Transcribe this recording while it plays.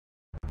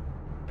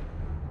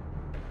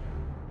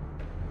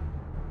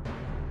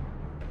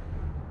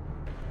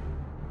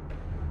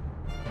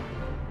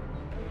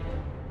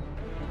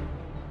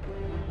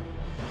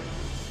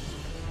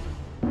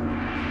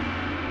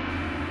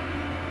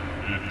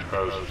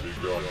has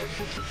begun.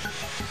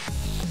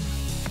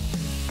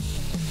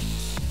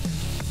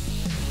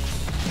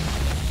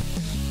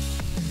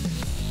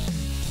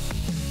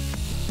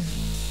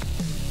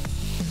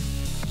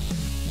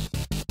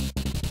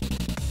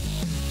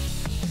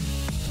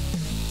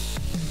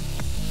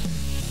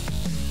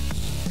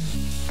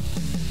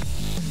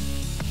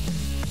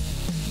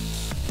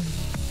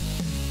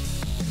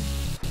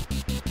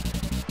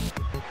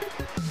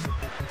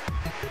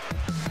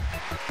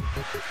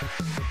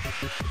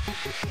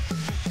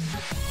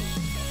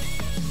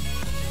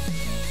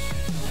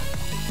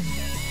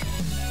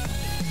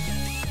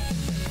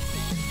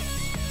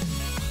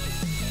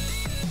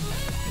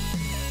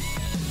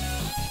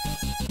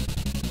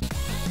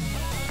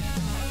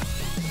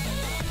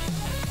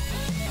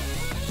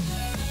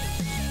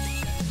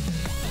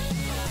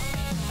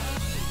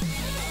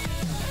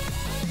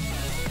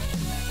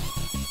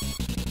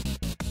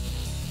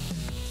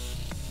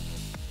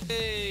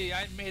 Hey,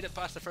 I made it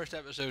past the first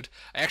episode.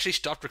 I actually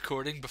stopped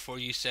recording before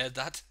you said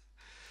that.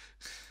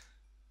 There's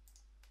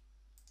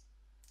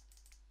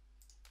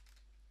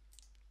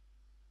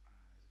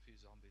a few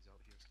zombies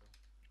out here still.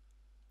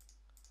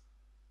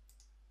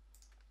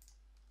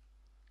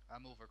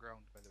 I'm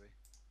overground, by the way.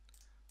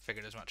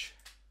 Figured as much.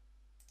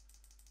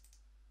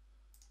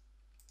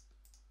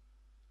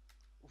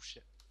 Oh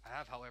shit. I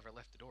have, however,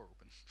 left the door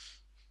open.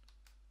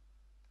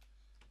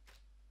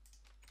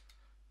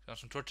 Got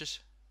some torches?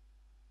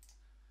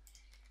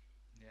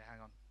 Yeah,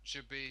 hang on.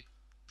 Should we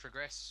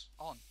progress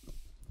on?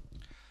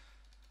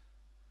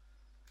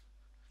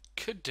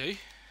 Could do.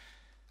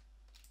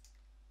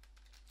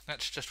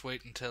 Let's just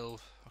wait until...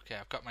 Okay,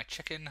 I've got my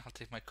chicken. I'll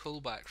take my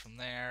coal back from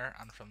there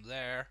and from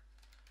there.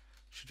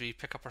 Should we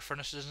pick up our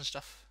furnaces and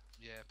stuff?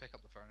 Yeah, pick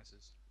up the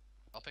furnaces.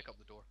 I'll pick up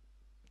the door.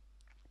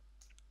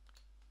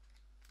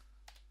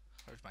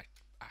 Where's my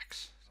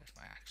axe? There's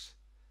my axe.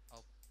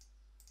 Oh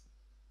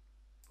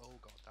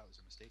god, that was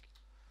a mistake.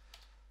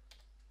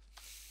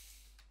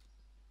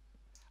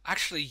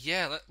 Actually,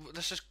 yeah,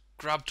 let's just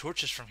grab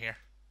torches from here.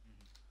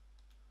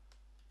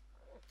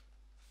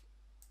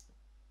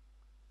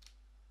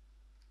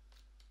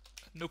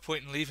 No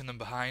point in leaving them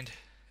behind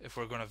if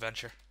we're going to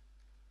venture.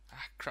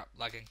 Ah, crap,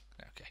 lagging.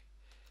 Okay.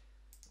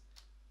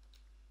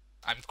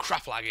 I'm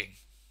crap lagging.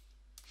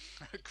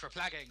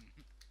 Craplagging!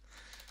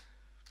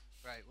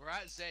 Right, we're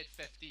at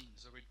Z15,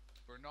 so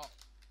we're not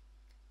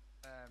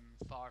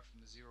far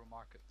from the zero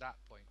mark at that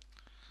point.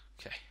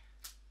 Okay.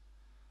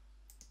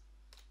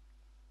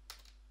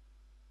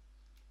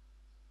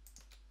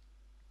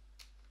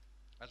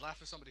 I'd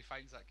laugh if somebody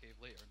finds that cave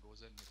later and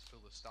goes in and it's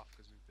full of stuff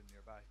because we've been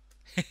nearby.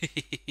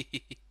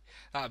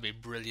 That'd be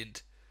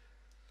brilliant.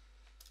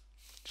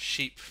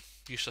 Sheep,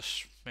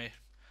 useless. May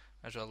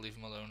as well leave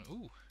them alone.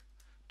 Ooh,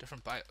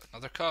 different bite.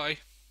 Another cow.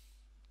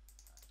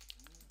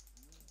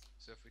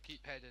 So if we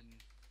keep heading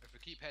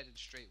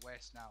straight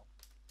west now,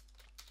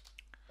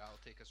 that'll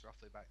take us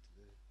roughly back to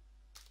the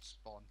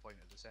spawn point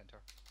at the center.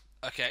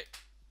 Okay.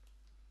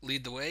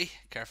 Lead the way,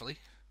 carefully.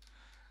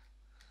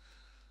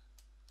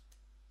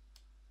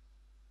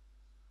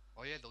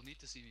 Oh yeah, they'll need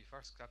to see me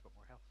first because I've got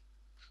more health.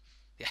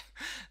 Yeah.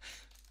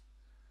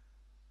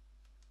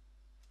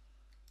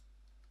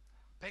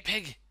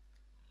 Pig!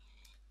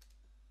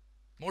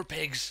 More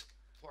pigs!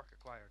 Pork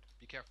acquired.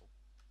 Be careful.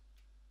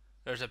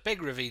 There's a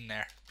big ravine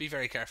there. Be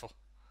very careful.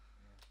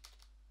 Yeah.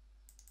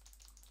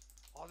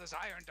 Oh, there's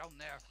iron down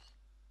there!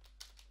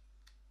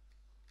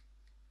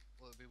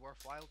 Will it be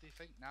worthwhile, do you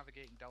think,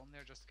 navigating down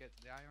there just to get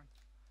to the iron?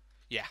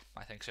 Yeah,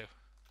 I think so.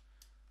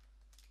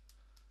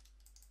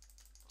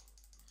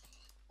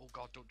 Oh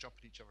god, don't jump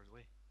in each other's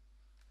way.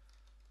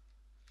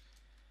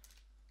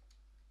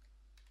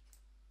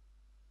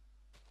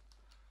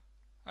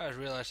 I just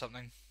realised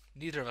something.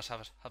 Neither of us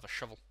have a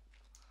shovel.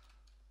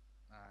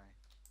 Aye.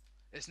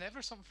 It's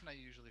never something I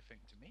usually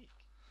think to make.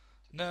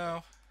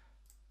 No.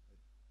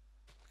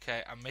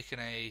 Okay, I'm making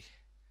a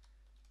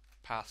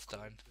path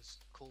down. There's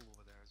coal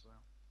over there as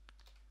well.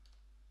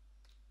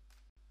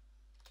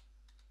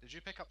 Did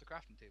you pick up the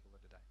crafting table or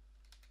did I?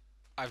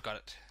 I've got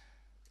it.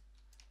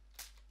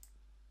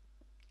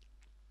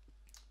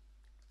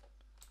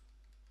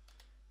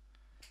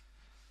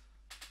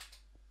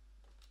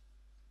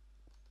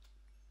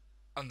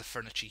 And the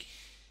furniture.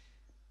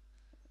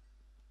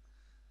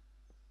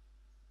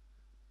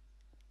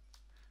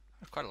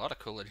 There's quite a lot of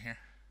coal in here.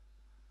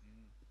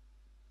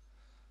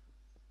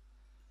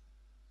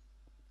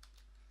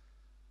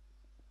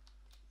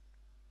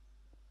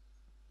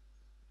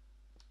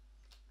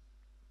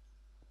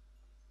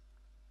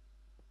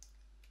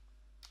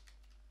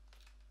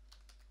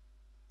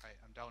 Right,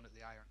 I'm down at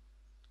the iron.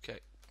 Okay.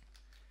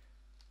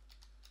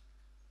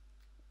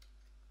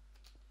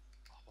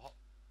 Oh, what?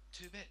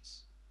 2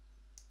 bits?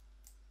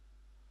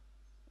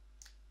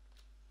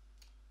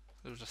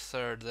 There was a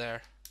third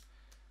there.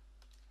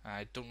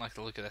 I don't like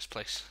the look of this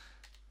place.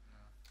 No.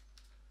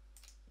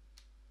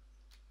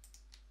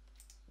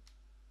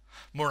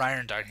 More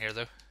iron down here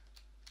though.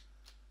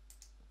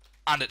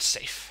 And it's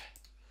safe.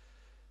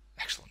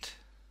 Excellent.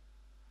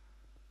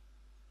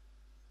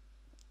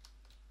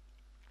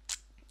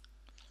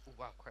 Oh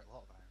wow, quite a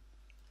lot of iron.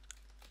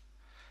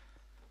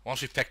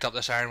 Once we've picked up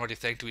this iron, what do you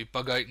think? Do we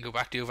bug out and go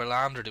back to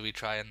overland, or do we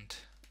try and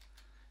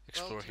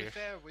explore Well, to here? be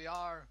fair,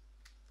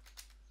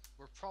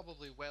 we're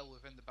probably well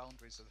within the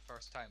boundaries of the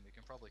first time. We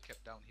can probably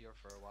keep down here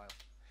for a while.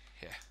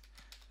 Yeah.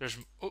 There's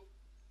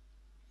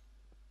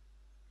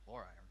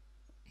More iron.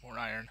 more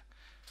iron.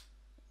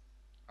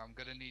 I'm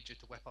gonna need you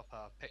to whip up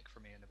a pick for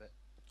me in a bit.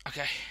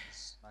 Okay.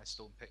 My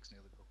stone pick's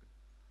nearly broken.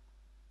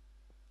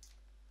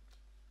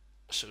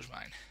 So's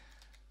mine.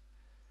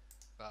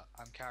 But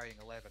I'm carrying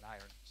 11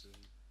 iron, so...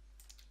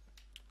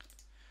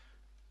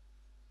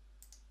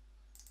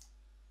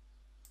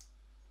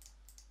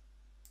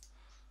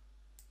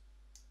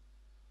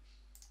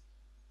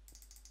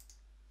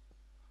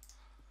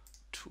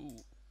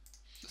 Two,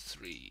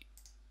 3,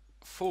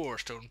 4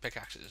 stone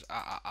pickaxes. Could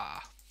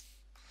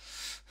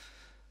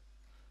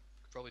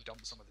probably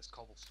dump some of this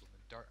cobblestone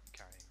and dirt I'm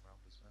carrying around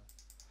as well.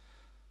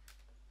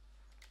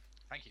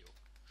 Thank you.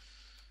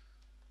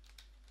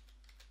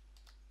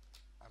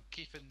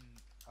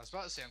 I was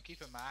about to say I'm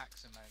keeping my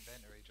axe in my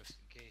inventory just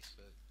in case,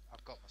 but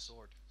I've got my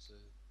sword, so...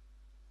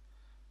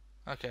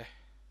 Okay.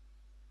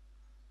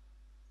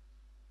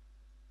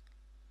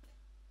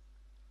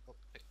 Oh,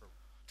 pick broke.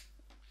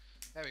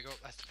 There we go,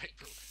 that's the pick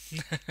broke.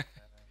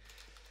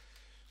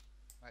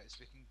 Right, so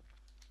we can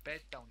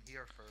bed down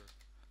here for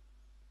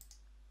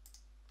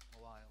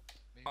a while.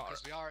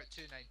 Because we are at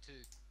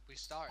 292. We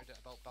started at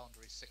about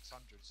boundary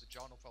 600, so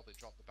John will probably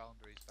drop the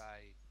boundaries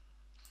by...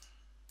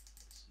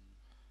 Let's see.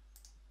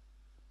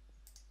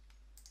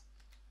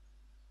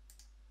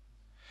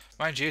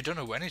 Mind you, I don't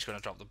know when he's going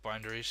to drop the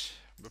boundaries.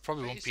 It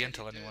probably won't be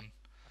until anyone.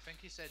 I think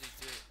he said he'd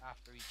do it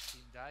after each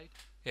team died.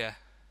 Yeah.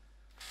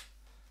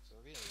 So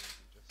really,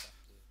 we just have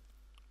to...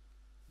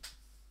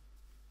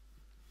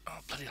 Oh,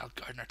 bloody hell,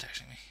 Gardener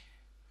texting me.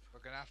 We're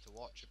gonna have to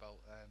watch about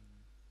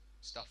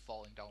stuff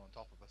falling down on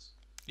top of us.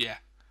 Yeah.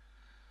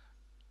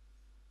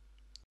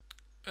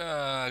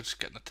 Just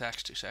getting the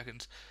text, 2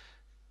 seconds.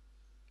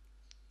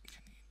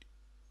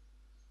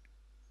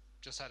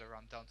 Just had to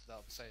run down to the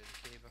other side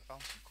of the cave. I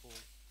found some coal.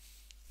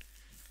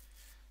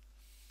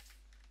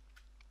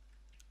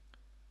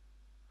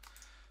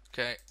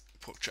 Okay,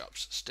 pork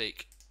chops,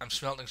 steak. I'm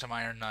smelting some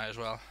iron now as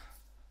well.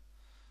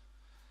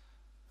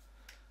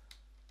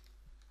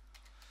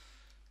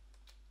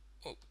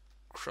 Oh,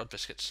 crud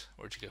biscuits.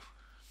 Where'd you go?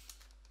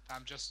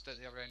 I'm just at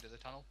the other end of the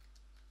tunnel.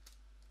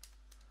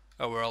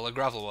 Oh, where all the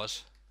gravel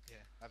was?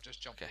 Yeah, I've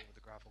just jumped over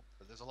the gravel,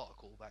 but there's a lot of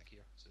coal back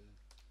here, so...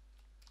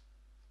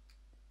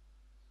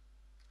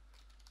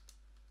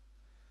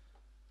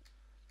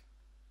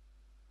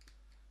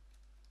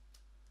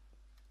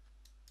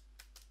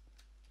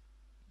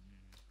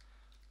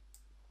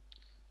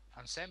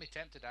 I'm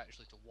semi-tempted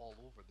actually to wall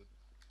over the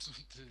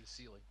to the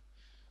ceiling.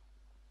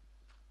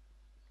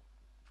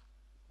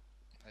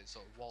 I'd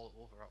sort of wall it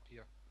over up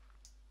here.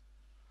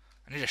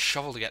 I need a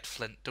shovel to get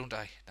flint, don't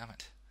I? Damn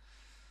it.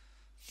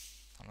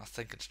 I'm not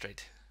thinking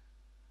straight.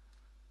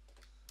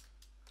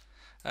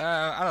 I don't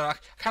know, I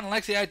kind of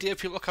like the idea of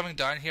people coming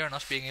down here and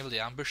us being able to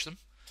ambush them.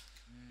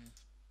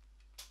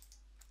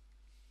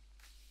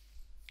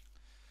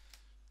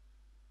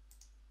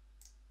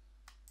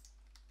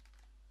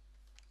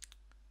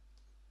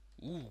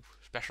 Ooh,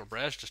 special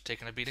bread's just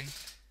taking a beating.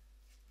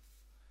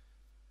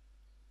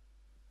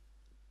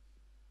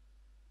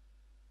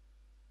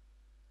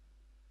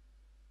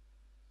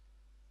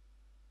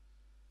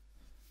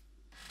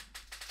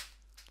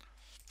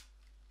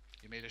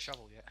 You made a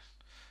shovel yet?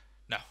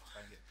 No.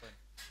 Try and get flint.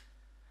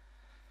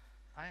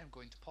 I am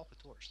going to pop a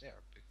torch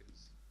there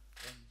because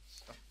then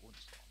stuff won't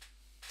spawn.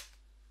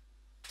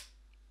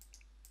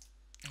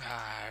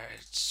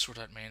 Sort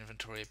out my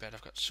inventory a bit.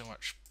 I've got so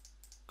much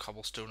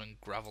cobblestone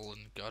and gravel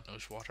and God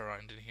knows what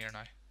around in here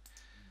now.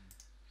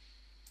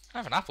 I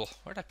have an apple.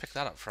 Where did I pick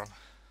that up from?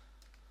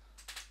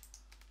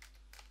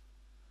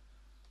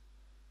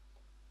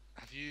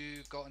 Have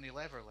you got any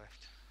leather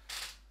left?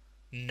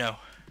 No.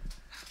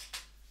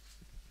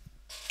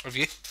 Have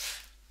you?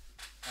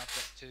 I've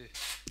got 2.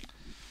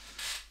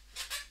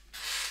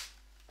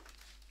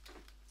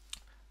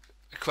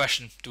 A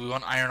question. Do we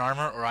want iron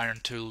armor or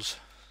iron tools?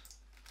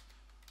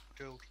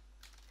 Cool.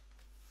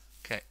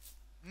 Okay.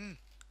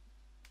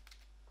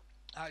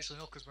 Actually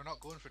no, because we're not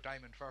going for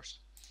diamond first.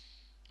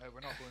 We're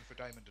not going for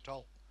diamond at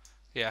all.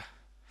 Yeah.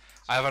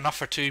 I have enough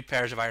for 2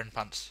 pairs of iron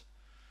pants.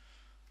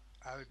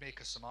 I would make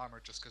us some armor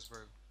just because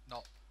we're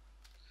not...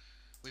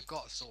 We've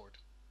got a sword,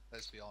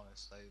 let's be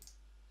honest.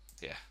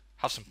 Yeah.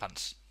 Have some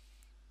pants.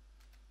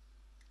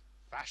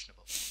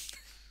 Fashionable.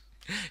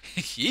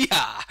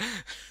 Yeah!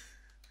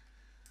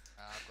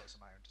 I've got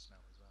some iron to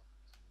smelt as well.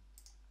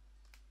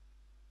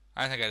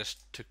 I think I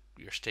just took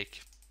your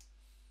steak.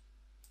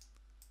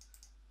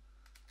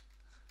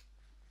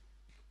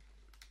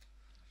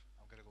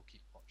 I'm gonna go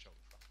keep watch out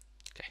front.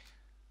 Okay.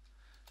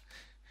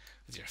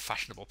 With your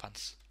fashionable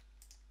pants.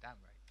 Damn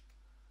right.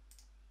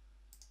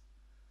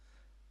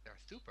 They're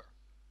super.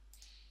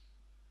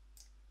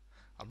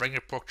 I'll bring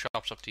your pork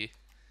chops up to you.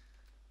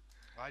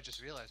 Well, I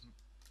just realised,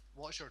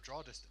 what's your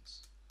draw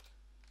distance?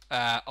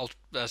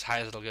 As high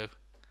as it'll go.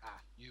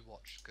 You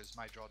watch, because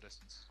my draw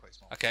distance is quite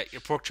small. Okay,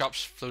 your pork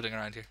chop's floating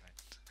around here.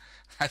 Right.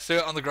 I threw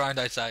it on the ground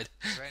outside.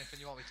 Is there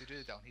anything you want me to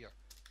do down here?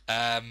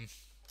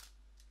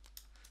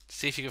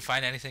 See if you can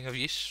find anything of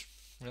use,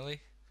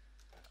 really.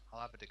 I'll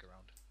have a dig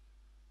around.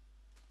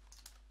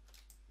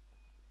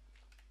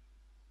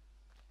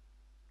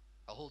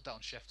 I'll hold down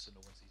shift so no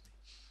one sees me.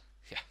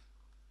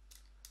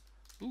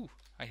 Yeah. Ooh,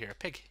 I hear a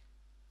pig.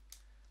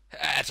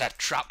 It's a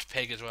trapped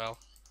pig as well.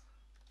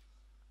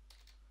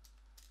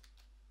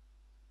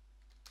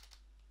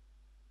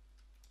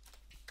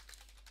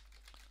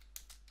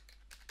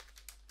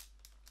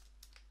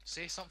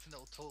 Say something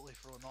that'll totally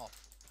throw him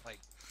off, like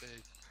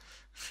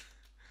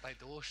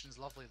the ocean's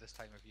lovely this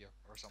time of year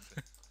or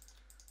something.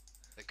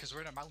 Because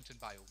we're in a mountain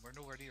biome, we're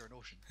nowhere near an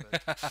ocean.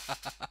 But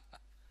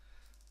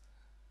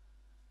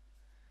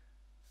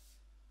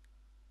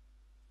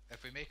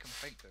if we make him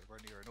think that we're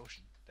near an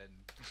ocean, then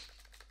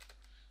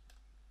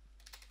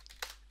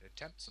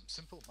attempt some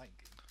simple mind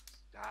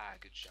games.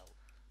 Good shout.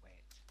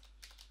 Wait.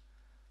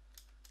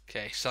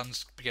 Okay,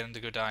 sun's beginning to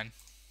go down.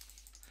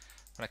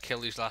 I'm gonna kill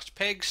these last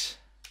pigs.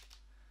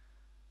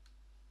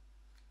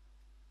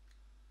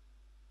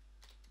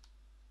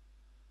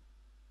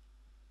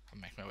 I'll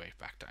make my way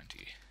back down to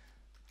you.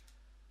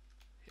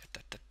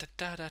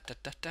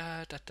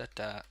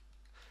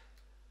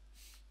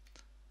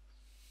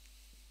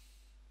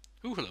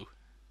 Ooh, hello.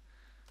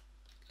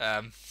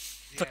 Yeah.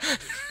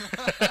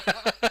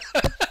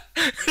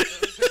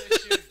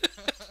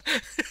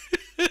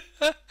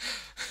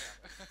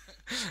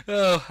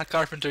 Oh, a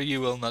carpenter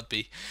you will not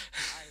be.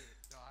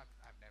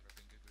 I've never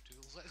been good with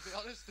tools, let's be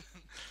honest.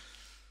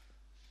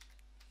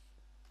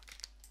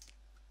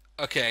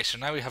 Okay, so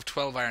now we have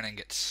 12 iron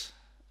ingots.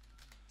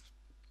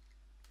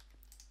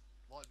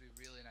 What would be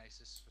really nice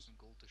is for some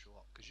gold to show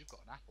up, because you've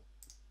got an apple.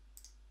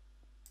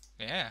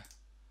 Yeah.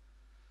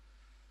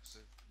 So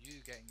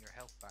you getting your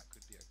health back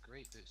would be a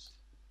great boost.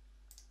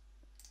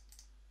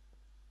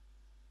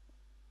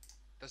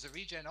 Does it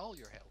regen all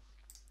your health?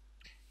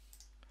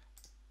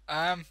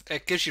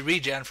 It gives you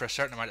regen for a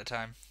certain amount of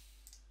time.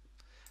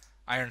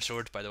 Iron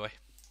sword, by the way.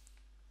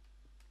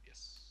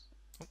 Yes.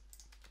 Oh,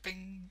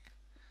 bing.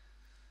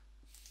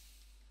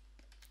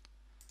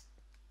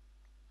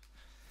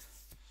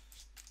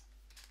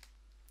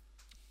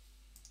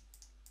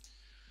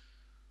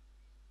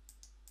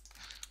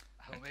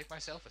 I'll make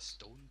myself a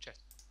stone chest.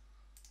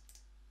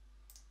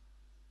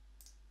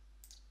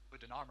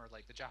 With an armor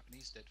like the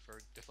Japanese did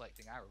for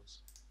deflecting arrows.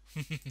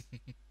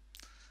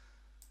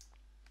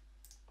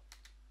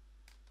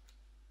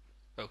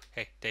 Oh,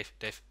 hey, Dave.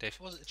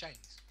 Or was it the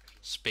Chinese?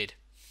 Spade.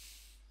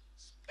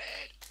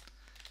 Spade!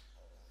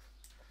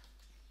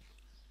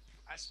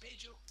 I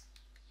spade you!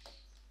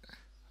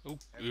 Oh,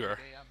 Every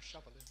day I'm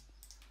shoveling.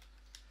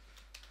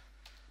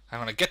 I'm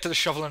gonna get to the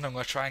shovel and I'm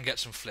gonna try and get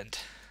some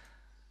flint.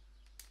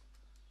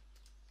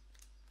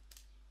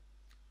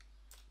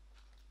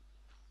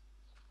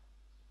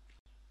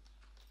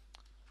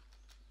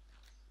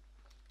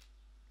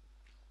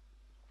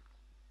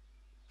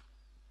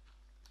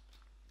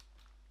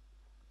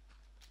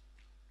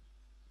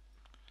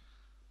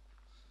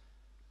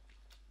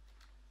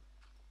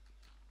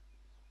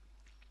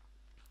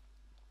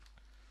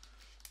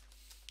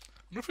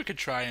 I wonder if we could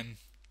try and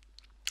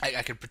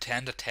I could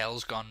pretend a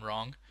tale's gone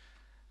wrong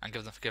and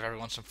give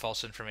everyone some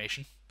false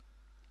information.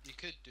 You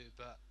could do,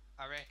 but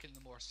I reckon the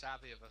more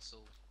savvy of us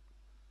will...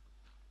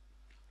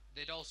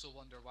 They'd also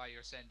wonder why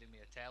you're sending me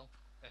a tell,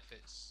 if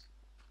it's...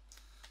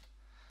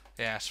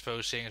 Yeah, I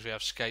suppose, seeing as we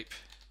have Skype.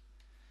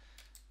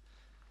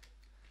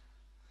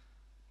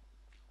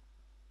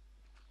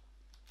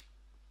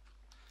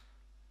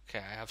 Okay,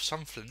 I have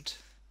some flint.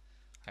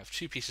 I have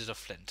 2 pieces of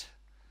flint.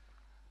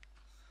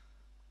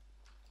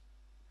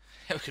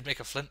 Yeah, we could make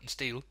a flint and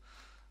steel.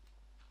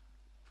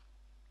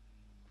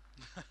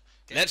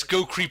 Let's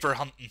go creeper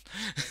hunting.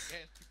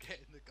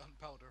 Getting the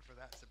gunpowder for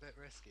that's a bit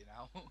risky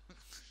now.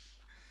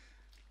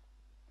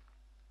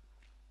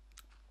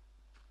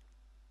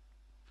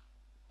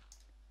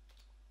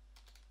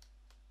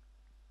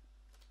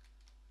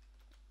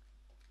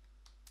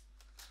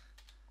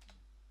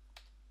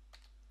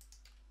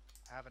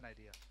 I have an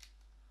idea.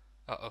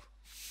 Uh-oh.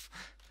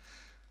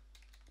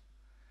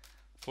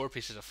 4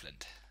 pieces of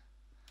flint.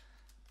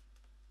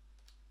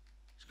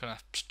 Just gonna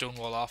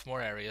stonewall off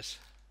more areas.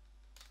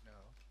 No.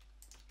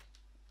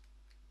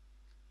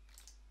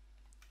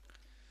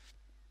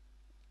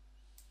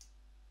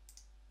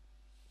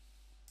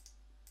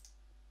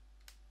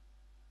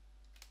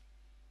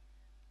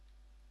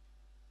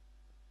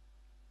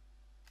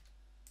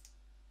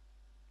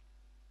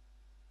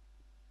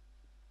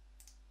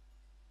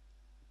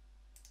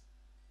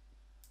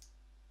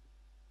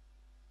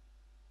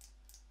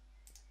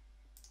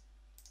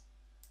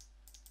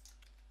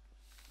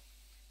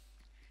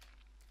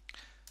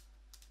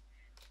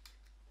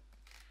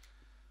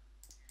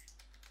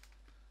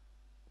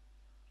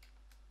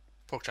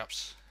 Pork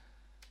chops.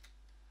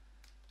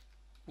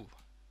 Ooh.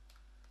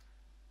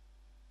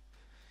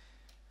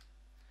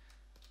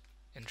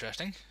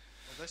 Interesting.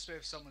 Well, this way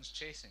if someone's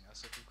chasing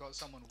us, if we've got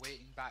someone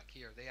waiting back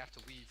here, they have to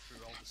weave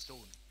through all the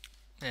stone.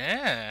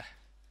 Yeah.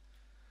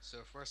 So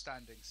if we're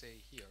standing,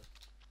 say, here,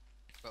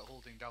 but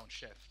holding down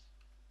shift,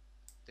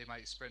 they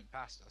might sprint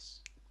past us.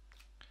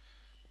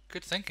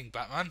 Good thinking,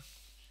 Batman.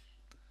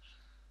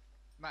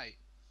 Might.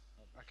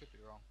 I could be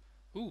wrong.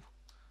 Ooh,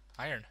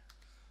 iron.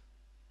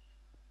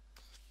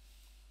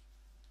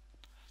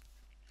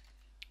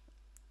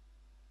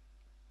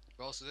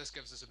 But also this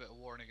gives us a bit of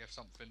warning if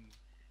something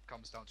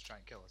comes down to try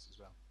and kill us as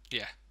well.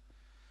 Yeah.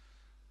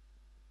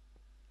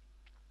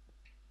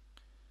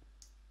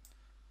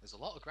 There's a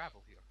lot of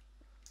gravel here.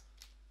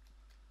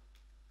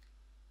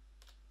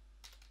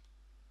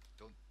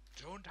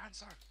 Don't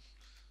answer!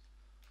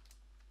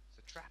 It's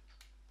a trap.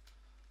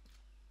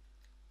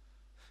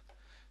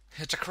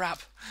 It's a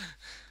crap.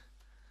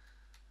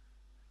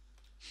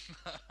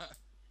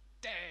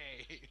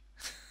 Day!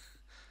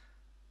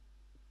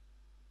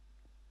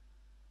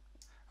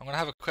 I'm gonna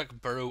have a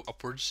quick burrow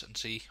upwards and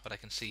see what I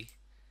can see.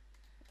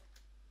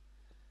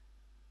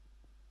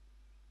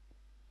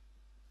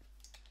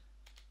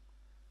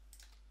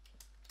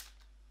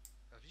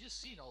 Have you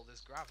just seen all this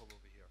gravel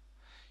over here?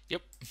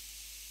 Yep.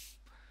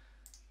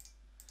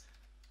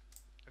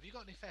 Have you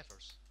got any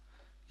feathers?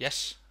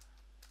 Yes,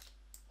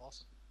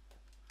 Awesome.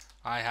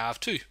 I have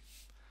 2.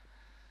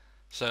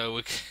 So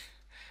we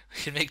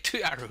can make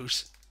 2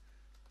 arrows.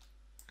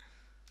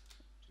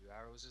 2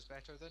 arrows is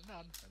better than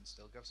none, and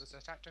still gives us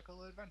a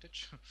tactical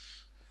advantage.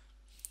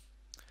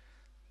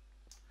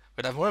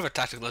 We'd have more of a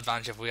tactical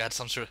advantage if we had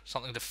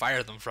something to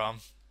fire them from,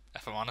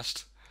 if I'm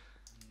honest.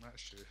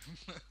 That's true.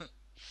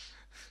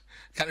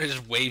 Can't we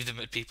just wave them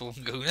at people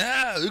and go,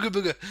 ah, ooga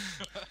booga.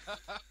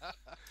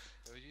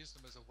 We'll use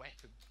them as a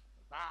weapon.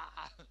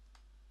 Ah!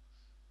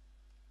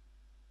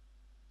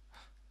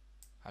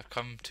 I've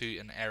come to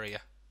an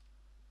area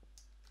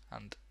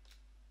and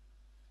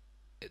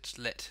it's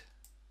lit.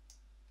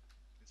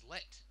 It's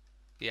lit.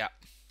 Yeah.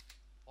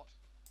 What?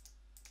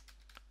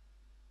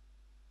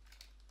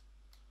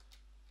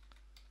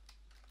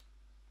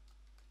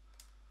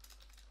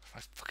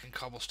 My fucking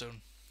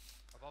cobblestone.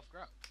 Above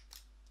ground.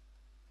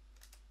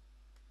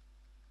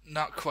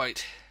 Not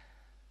quite.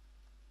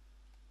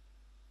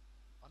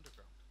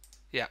 Underground.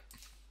 Yeah.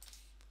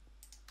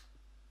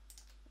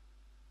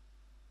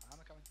 I'm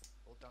coming.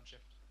 Hold down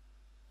shift.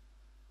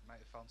 Might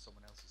have found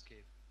someone else's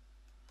cave.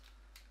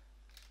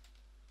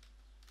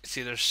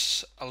 See,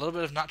 there's a little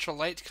bit of natural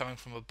light coming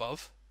from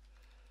above,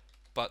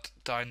 but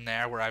down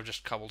there where I've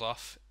just cobbled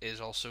off is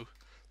also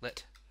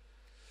lit.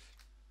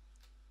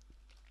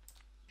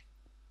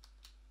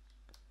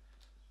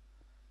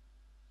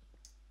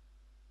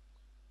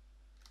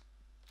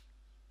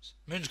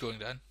 Moon's going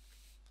down.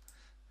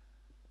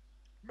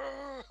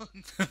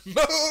 Moon!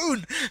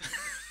 Moon!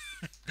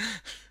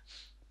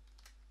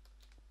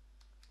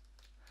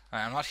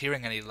 I'm not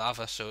hearing any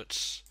lava, so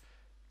it's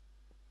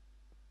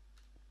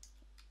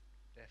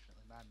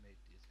Definitely man-made,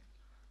 do you think?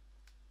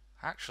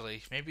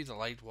 actually, maybe the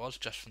light was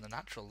just from the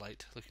natural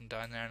light looking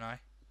down there now. I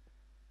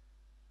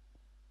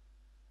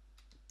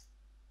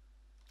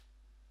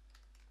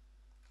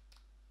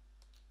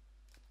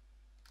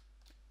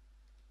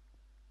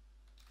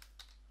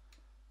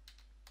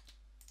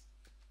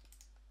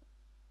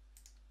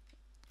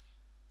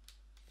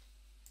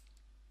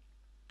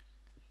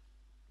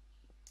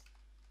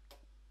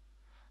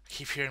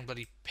keep hearing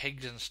bloody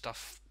pigs and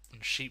stuff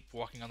and sheep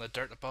walking on the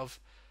dirt above.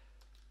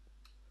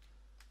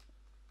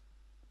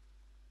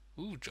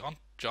 Ooh,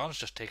 John's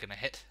just taken a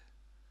hit.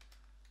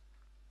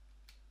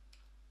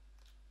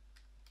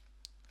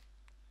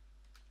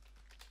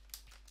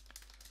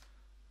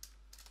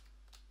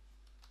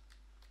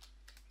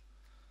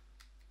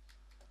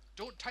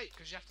 Don't type,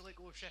 because you have to let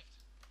go of shift.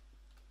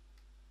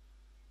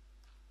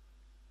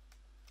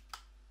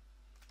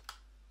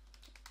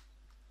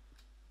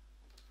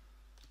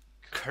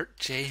 Kurt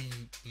J.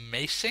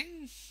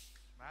 Macing?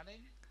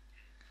 Manning?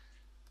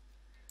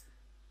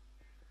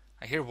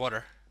 I hear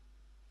water.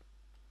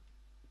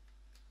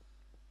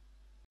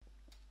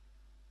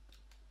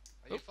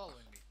 Are you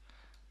following me?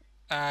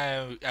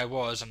 I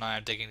was, and now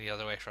I'm digging the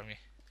other way from you.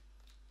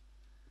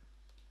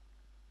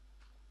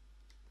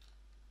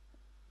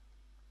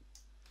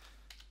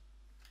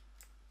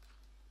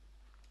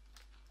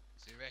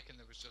 So you reckon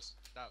that was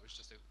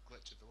just a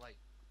glitch of the light?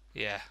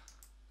 Yeah.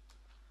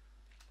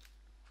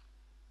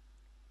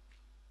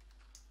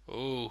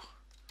 Oh,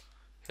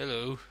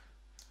 hello.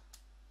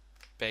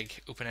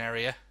 Big open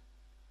area.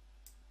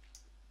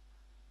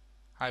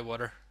 High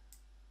water.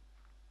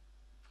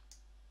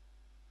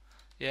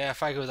 Yeah,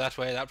 if I go that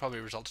way, that probably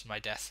results in my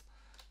death.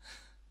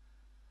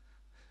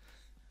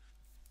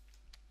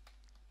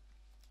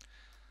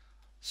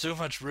 So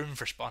much room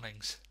for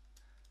spawnings.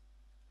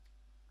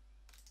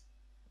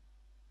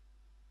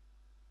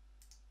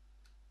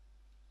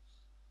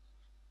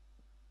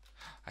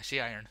 I see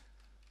iron.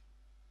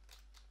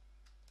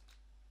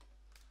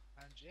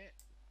 And yet,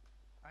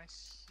 I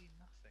see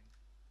nothing.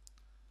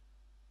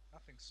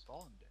 Nothing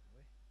spawned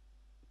anyway.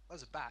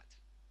 There's a bat.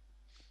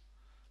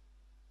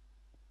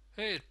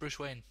 Hey, it's Bruce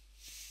Wayne.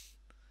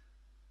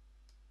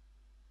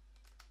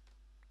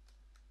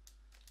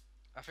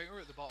 I think we're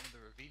at the bottom of the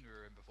ravine we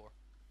were in before.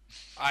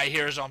 I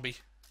hear a zombie.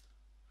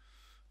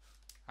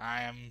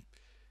 I am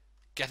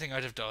getting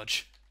out of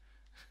dodge.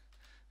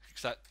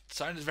 Because that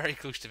sounded very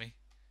close to me.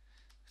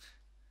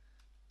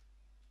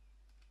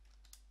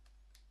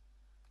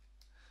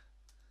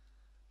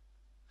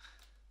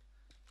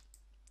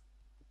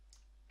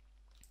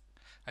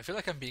 I feel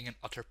like I'm being an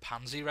utter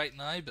pansy right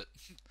now, but...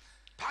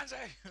 Pansy!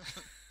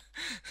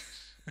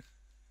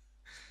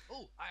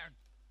 Oh, iron!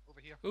 Over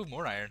here. Oh,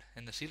 more iron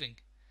in the ceiling.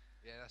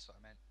 Yeah, that's what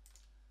I meant.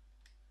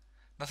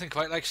 Nothing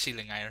quite like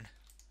ceiling iron.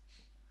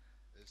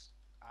 There's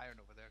iron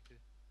over there too.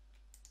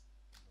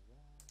 On the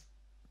wall.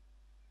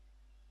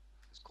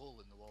 There's coal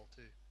in the wall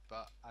too.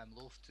 But I'm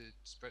loath to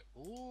spread.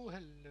 Oh,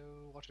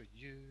 hello. What are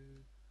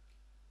you?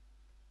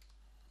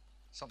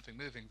 Something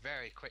moving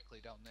very quickly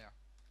down there.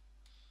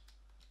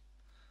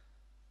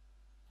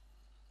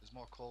 There's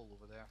more coal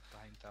over there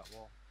behind that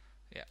wall.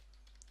 Yeah.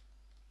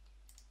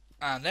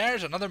 And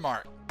there's another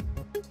mark.